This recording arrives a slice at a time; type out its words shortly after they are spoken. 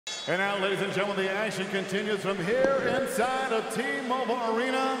And now, ladies and gentlemen, the action continues from here inside of T-Mobile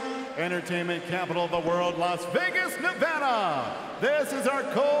Arena, entertainment capital of the world, Las Vegas, Nevada. This is our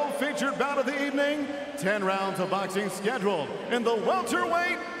co-featured bout of the evening. 10 rounds of boxing scheduled in the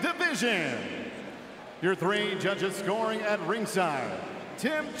welterweight division. Your three judges scoring at ringside: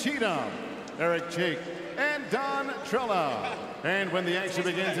 Tim Cheatham, Eric Cheek, and Don Trella. And when the action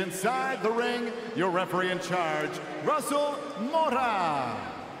begins inside the ring, your referee in charge, Russell Mora.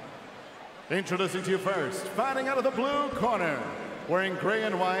 Introducing to you first, fighting out of the blue corner, wearing gray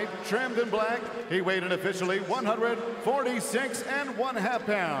and white, trimmed in black, he weighed in officially 146 1/2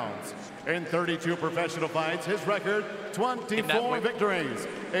 pounds. In 32 professional fights, his record, 24 victories,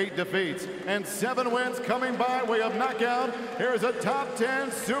 8 defeats, and 7 wins coming by way of knockout. Here's a top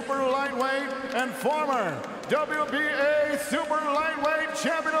 10 super lightweight and former WBA super lightweight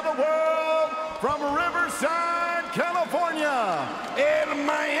champion of the world from Riverside, California, El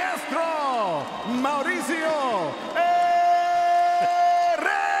Maestro, Mauricio Herrera.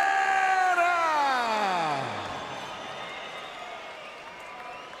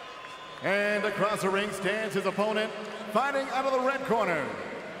 And across the ring stands his opponent, fighting out of the red corner,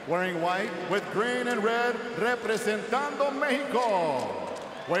 wearing white with green and red, representando Mexico.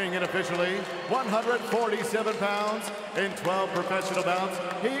 Weighing in officially 147 pounds in 12 professional bouts,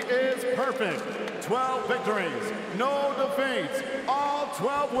 he is perfect. 12 victories, no defeats, all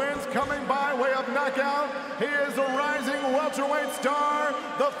 12 wins coming by way of knockout. He is a rising welterweight star,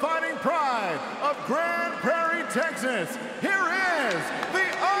 the fighting pride of Grand Prairie, Texas. Here is the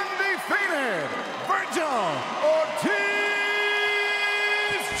undefeated Vergil Ortiz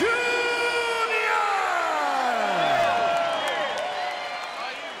Jr.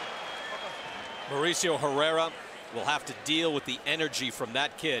 Mauricio Herrera will have to deal with the energy from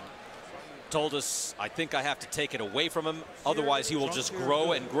that kid. Told us, I think I have to take it away from him, otherwise he will just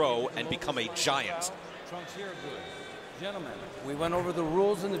grow and grow and become a giant. Gentlemen, we went over the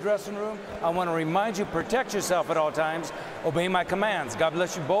rules in the dressing room. I want to remind you, protect yourself at all times. Obey my commands. God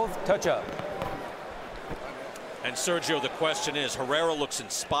bless you both. Touch up. And Sergio, the question is, Herrera looks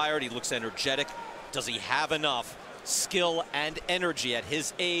inspired, he looks energetic. Does he have enough skill and energy at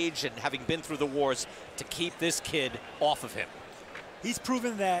his age and having been through the wars to keep this kid off of him? He's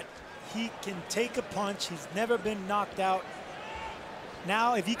proven that he can take a punch. He's never been knocked out.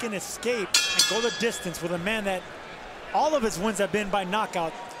 Now, if he can escape and go the distance with a man that all of his wins have been by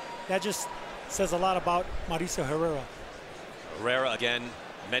knockout, that just says a lot about Mauricio Herrera. Herrera, again,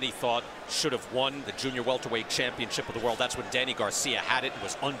 many thought should have won the junior welterweight championship of the world. That's when Danny Garcia had it and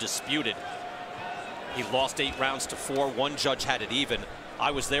was undisputed. He lost 8 rounds to 4. One judge had it even.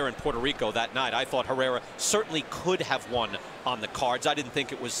 I was there in Puerto Rico that night. I thought Herrera certainly could have won on the cards. I didn't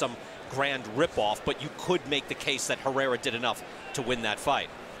think it was some grand ripoff, but you could make the case that Herrera did enough to win that fight.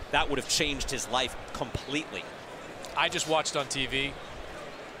 That would have changed his life completely. I just watched on TV.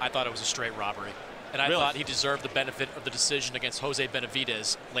 I thought it was a straight robbery. And I thought he deserved the benefit of the decision against Jose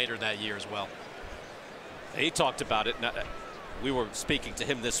Benavidez later that year as well. He talked about it. We were speaking to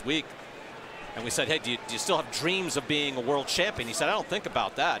him this week, and we said, hey, do you still have dreams of being a world champion? He said, I don't think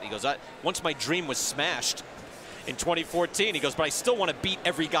about that. He goes, once my dream was smashed in 2014, he goes, but I still want to beat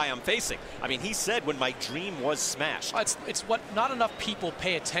every guy I'm facing. I mean, he said when my dream was smashed. It's what not enough people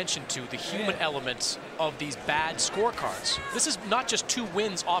pay attention to, the human elements of these bad scorecards. This is not just 2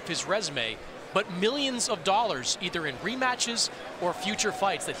 wins off his resume, but millions of dollars either in rematches or future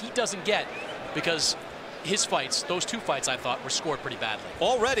fights that he doesn't get because his fights, those 2 fights, I thought, were scored pretty badly.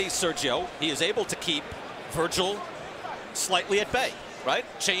 Already, Sergio, he is able to keep Vergil slightly at bay, right?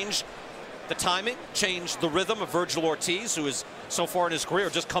 Change the timing, change the rhythm of Vergil Ortiz, who is so far in his career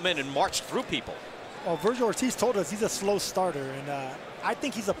just come in and marched through people. Well, Vergil Ortiz told us he's a slow starter, and I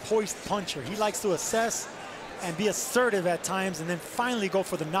think he's a poised puncher. He likes to assess and be assertive at times and then finally go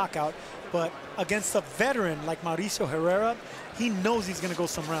for the knockout. But against a veteran like Mauricio Herrera, he knows he's going to go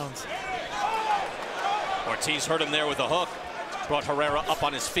some rounds. Ortiz hurt him there with a hook, brought Herrera up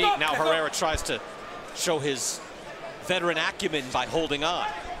on his feet. Now Herrera tries to show his veteran acumen by holding on.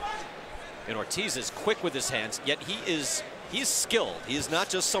 And Ortiz is quick with his hands, yet he is skilled. He is not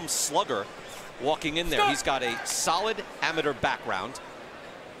just some slugger walking in there. He's got a solid amateur background,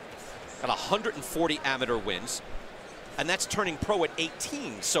 got 140 amateur wins, and that's turning pro at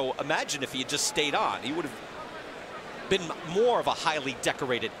 18. So imagine if he had just stayed on. He would have been more of a highly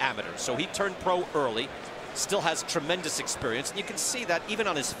decorated amateur. So he turned pro early, still has tremendous experience, and you can see that even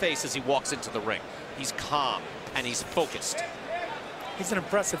on his face as he walks into the ring. He's calm and he's focused. He's an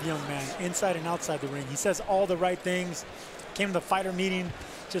impressive young man, inside and outside the ring. He says all the right things. Came to the fighter meeting,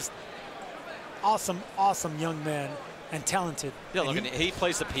 just awesome, awesome young man. and talented. Yeah, look, he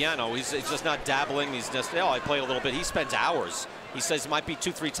plays the piano. He's just not dabbling. He's just, I play a little bit. He spends hours. He says it might be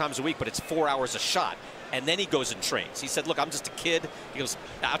 2-3 times a week, but it's 4 hours a shot. And then he goes and trains. He said, look, I'm just a kid. He goes,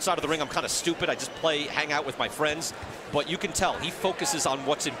 outside of the ring, I'm kind of stupid. I just play, hang out with my friends. But you can tell he focuses on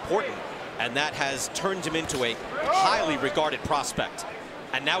what's important. And that has turned him into a highly regarded prospect.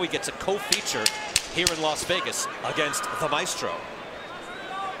 And now he gets a co-feature here in Las Vegas against the Maestro.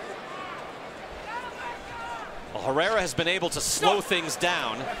 Well, Herrera has been able to slow things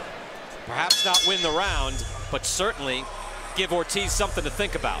down, perhaps not win the round, but certainly give Ortiz something to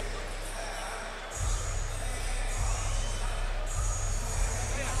think about.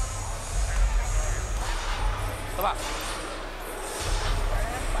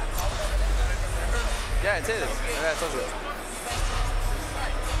 Yeah, it is. Yeah, I told you.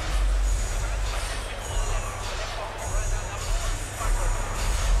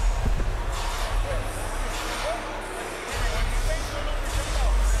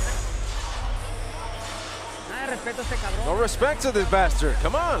 No respect to this bastard.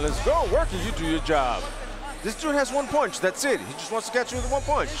 Come on, let's go. Work and you do your job. This dude has one punch. That's it. He just wants to catch you with one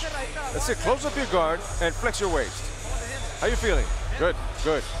punch. That's it. Close up your guard and flex your waist. How you feeling? Good,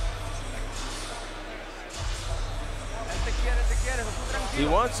 good. He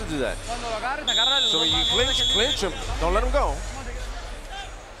wants to do that. So when you clinch him. Don't let him go.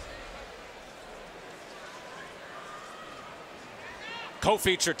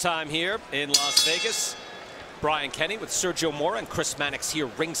 Co-feature time here in Las Vegas. Brian Kenny with Sergio Mora and Chris Mannix here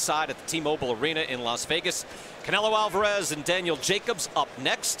ringside at the T-Mobile Arena in Las Vegas. Canelo Alvarez and Daniel Jacobs up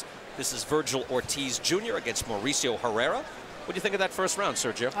next. This is Vergil Ortiz Jr. against Mauricio Herrera. What do you think of that first round,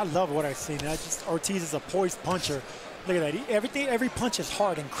 Sergio? I love what I've seen. Ortiz is a poised puncher. Look at that. Every punch is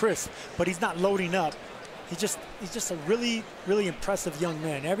hard and crisp, but he's not loading up. He's just a really, really impressive young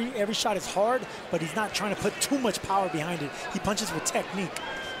man. Every shot is hard, but he's not trying to put too much power behind it. He punches with technique.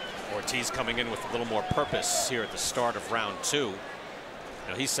 Ortiz coming in with a little more purpose here at the start of round 2. You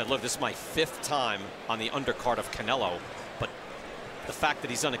know, he said, look, this is my 5th time on the undercard of Canelo, but the fact that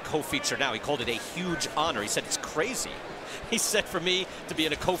he's on a co-feature now, he called it a huge honor. He said it's crazy. He said for me to be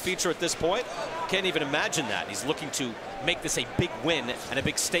in a co-feature at this point, can't even imagine that. He's looking to make this a big win and a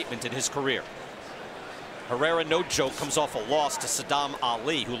big statement in his career. Herrera, no joke, comes off a loss to Saddam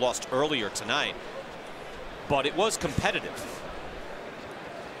Ali, who lost earlier tonight, but it was competitive.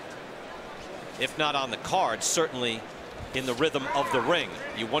 If not on the card, certainly in the rhythm of the ring.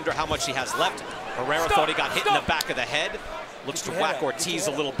 You wonder how much he has left. Herrera thought he got hit in the back of the head. Looks to whack Ortiz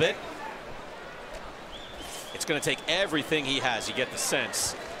a little bit. It's going to take everything he has, you get the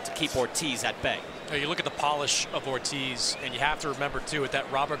sense, to keep Ortiz at bay. You look at the polish of Ortiz, and you have to remember, too, at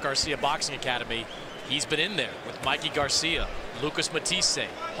that Robert Garcia Boxing Academy, he's been in there with Mikey Garcia, Lucas Matisse,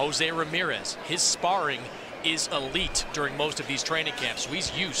 Jose Ramirez. His sparring is elite during most of these training camps, so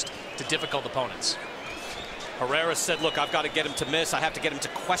he's used to difficult opponents. Herrera said, look, I've got to get him to miss. I have to get him to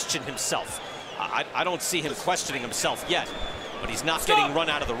question himself. I don't see him questioning himself yet, but he's not getting run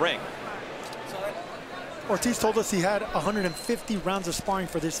out of the ring. Ortiz told us he had 150 rounds of sparring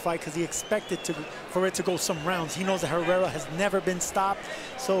for this fight because he expected for it to go some rounds. He knows that Herrera has never been stopped.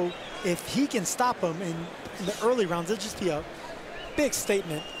 So if he can stop him in the early rounds, it'll just be a big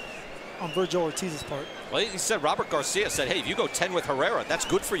statement on Vergil Ortiz's part. Well, he said, Robert Garcia said, hey, if you go 10 with Herrera, that's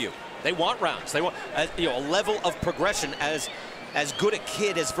good for you. They want rounds. They want a level of progression. As good a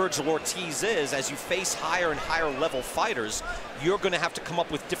kid as Vergil Ortiz is, as you face higher and higher level fighters, you're going to have to come up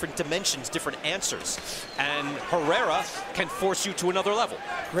with different dimensions, different answers. And Herrera can force you to another level.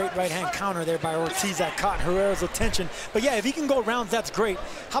 Great right-hand counter there by Ortiz that caught Herrera's attention. But yeah, if he can go rounds, that's great.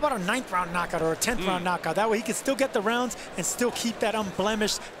 How about a 9th round knockout or a 10th round knockout? That way he can still get the rounds and still keep that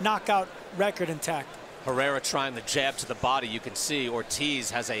unblemished knockout record intact. Herrera trying the jab to the body. You can see Ortiz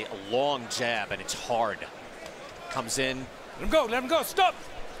has a long jab, and it's hard. Comes in. Let him go, stop!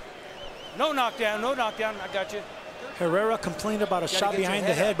 No knockdown, no knockdown, I got you. Herrera complained about a shot behind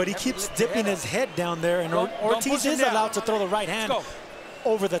the head, but he keeps dipping his head down there, and Ortiz is allowed to throw the right hand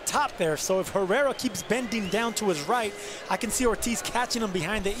over the top there. So if Herrera keeps bending down to his right, I can see Ortiz catching him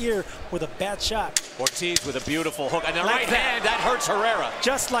behind the ear with a bad shot. Ortiz with a beautiful hook, and the right hand, that hurts Herrera.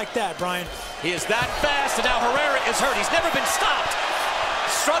 Just like that, Brian. He is that fast, and now Herrera is hurt. He's never been stopped.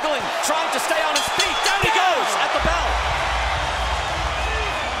 Struggling, trying to stay on his feet. Down he goes at the bell.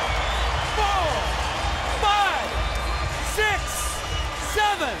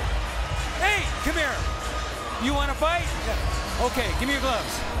 7, 8, come here. You want to fight? Yeah. Okay, give me your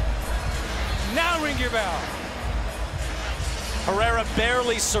gloves. Now ring your bell. Herrera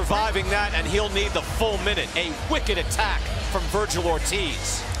barely surviving that, and he'll need the full minute. A wicked attack from Vergil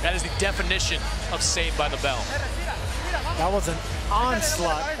Ortiz. That is the definition of saved by the bell. That was an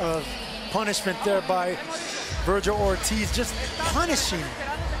onslaught of punishment there by Vergil Ortiz, just punishing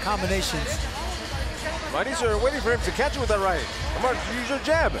combinations. Mauricio, waiting for him to catch you with that right. Come on, use your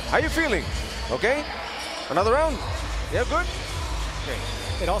jab. How you feeling? Okay? Another round? Yeah, good? Okay.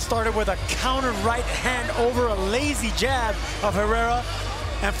 It all started with a counter right hand over a lazy jab of Herrera.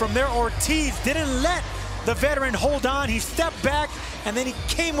 And from there, Ortiz didn't let the veteran hold on. He stepped back, and then he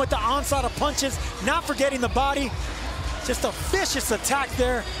came with the onslaught of punches, not forgetting the body. Just a vicious attack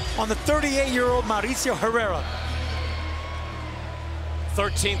there on the 38-year-old Mauricio Herrera.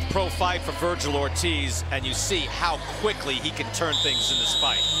 13th pro fight for Vergil Ortiz, and you see how quickly he can turn things in this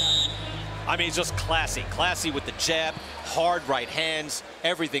fight. I mean, he's just classy. Classy with the jab, hard right hands.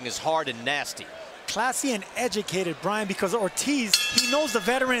 Everything is hard and nasty. Classy and educated, Brian, because Ortiz, he knows the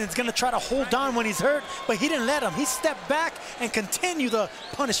veteran is going to try to hold on when he's hurt, but he didn't let him. He stepped back and continued the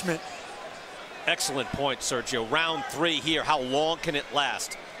punishment. Excellent point, Sergio. Round 3 here. How long can it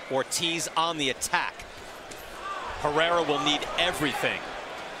last? Ortiz on the attack. Herrera will need everything.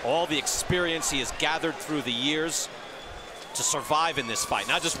 All the experience he has gathered through the years to survive in this fight.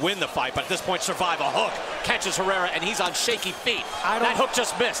 Not just win the fight, but at this point survive. A hook catches Herrera, and he's on shaky feet. That hook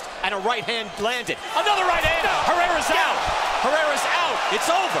just missed, and a right hand landed. Another right hand. Herrera's out. Herrera's out. It's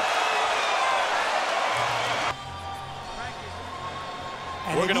over.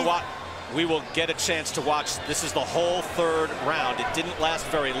 We will get a chance to watch. This is the whole 3rd round. It didn't last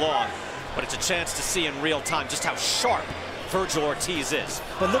very long, but it's a chance to see in real time just how sharp Vergil Ortiz is.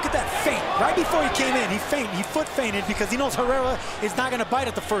 But look at that feint. Right before he came in, he foot feinted because he knows Herrera is not going to bite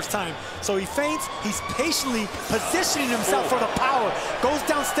it the first time. So he feints, he's patiently positioning himself for the power. Goes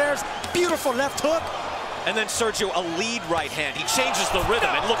downstairs, beautiful left hook. And then Sergio, a lead right hand. He changes the rhythm,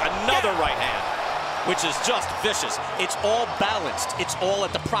 and look, another right hand, which is just vicious. It's all balanced. It's all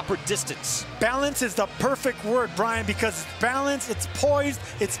at the proper distance. Balance is the perfect word, Brian, because it's balance, it's poised,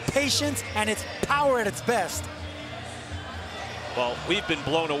 it's patience, and it's power at its best. Well, we've been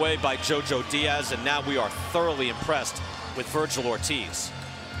blown away by Jojo Diaz, and now we are thoroughly impressed with Vergil Ortiz.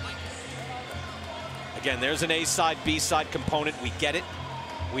 Again, there's an A-side, B-side component. We get it.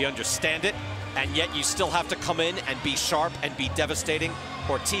 We understand it. And yet you still have to come in and be sharp and be devastating.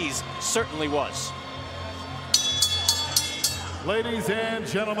 Ortiz certainly was. Ladies and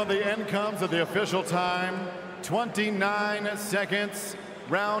gentlemen, the end comes at the official time. 29 seconds.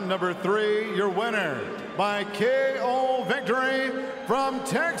 Round number 3, your winner by KO victory from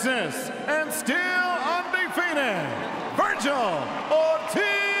Texas and still undefeated, Vergil Ortiz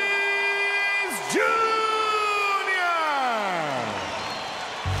Jr.